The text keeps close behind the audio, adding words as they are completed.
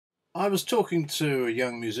I was talking to a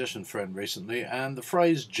young musician friend recently, and the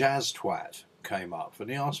phrase Jazz Twat came up, and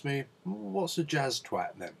he asked me, what's a Jazz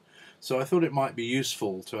Twat then? So I thought it might be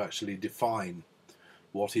useful to actually define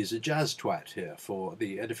what is a Jazz Twat here for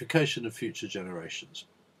the edification of future generations.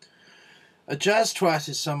 A Jazz Twat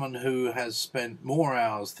is someone who has spent more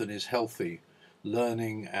hours than is healthy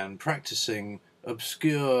learning and practicing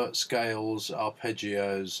obscure scales,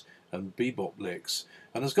 arpeggios, and bebop licks,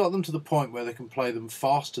 and has got them to the point where they can play them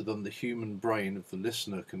faster than the human brain of the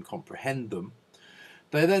listener can comprehend them.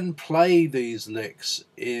 They then play these licks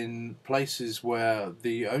in places where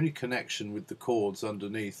the only connection with the chords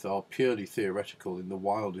underneath are purely theoretical in the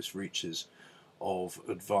wildest reaches of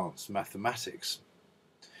advanced mathematics.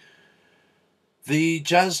 The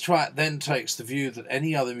Jazz Twat then takes the view that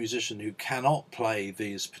any other musician who cannot play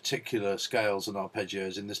these particular scales and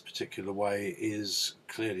arpeggios in this particular way is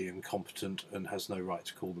clearly incompetent and has no right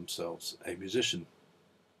to call themselves a musician.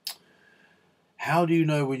 How do you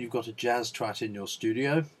know when you've got a Jazz Twat in your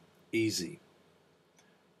studio? Easy.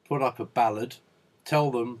 Put up a ballad, tell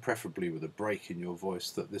them, preferably with a break in your voice,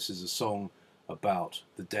 that this is a song about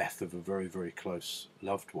the death of a very, very close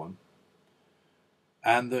loved one,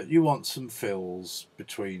 and that you want some fills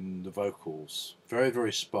between the vocals. Very,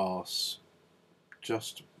 very sparse.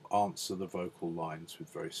 Just answer the vocal lines with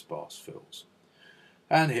very sparse fills.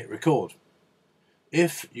 And hit record.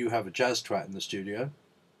 If you have a Jazz Twat in the studio,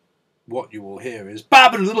 what you will hear is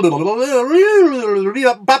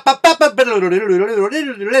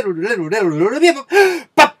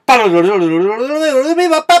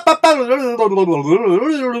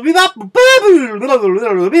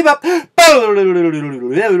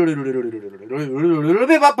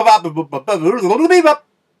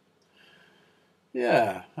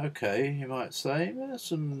yeah, okay, you might say, there's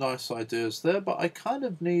some nice ideas there, but I kind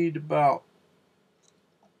of need about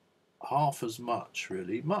half as much,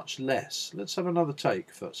 really, much less. Let's have another take,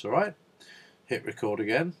 if that's all right. Hit record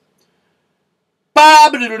again.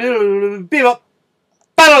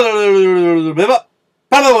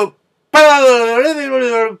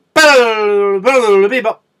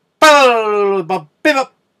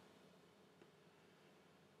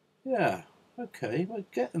 Yeah, okay, we're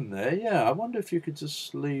getting there. Yeah, I wonder if you could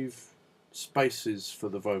just leave spaces for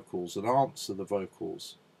the vocals and answer the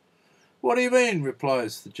vocals. What do you mean,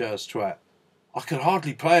 replies the Jazz Twat. I can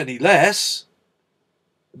hardly play any less.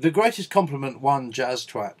 The greatest compliment one Jazz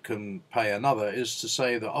Twat can pay another is to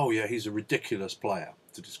say that, oh yeah, he's a ridiculous player,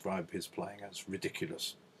 to describe his playing as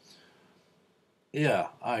ridiculous. Yeah,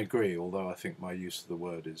 I agree, although I think my use of the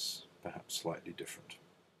word is perhaps slightly different.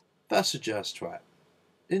 That's a Jazz Twat.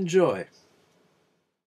 Enjoy.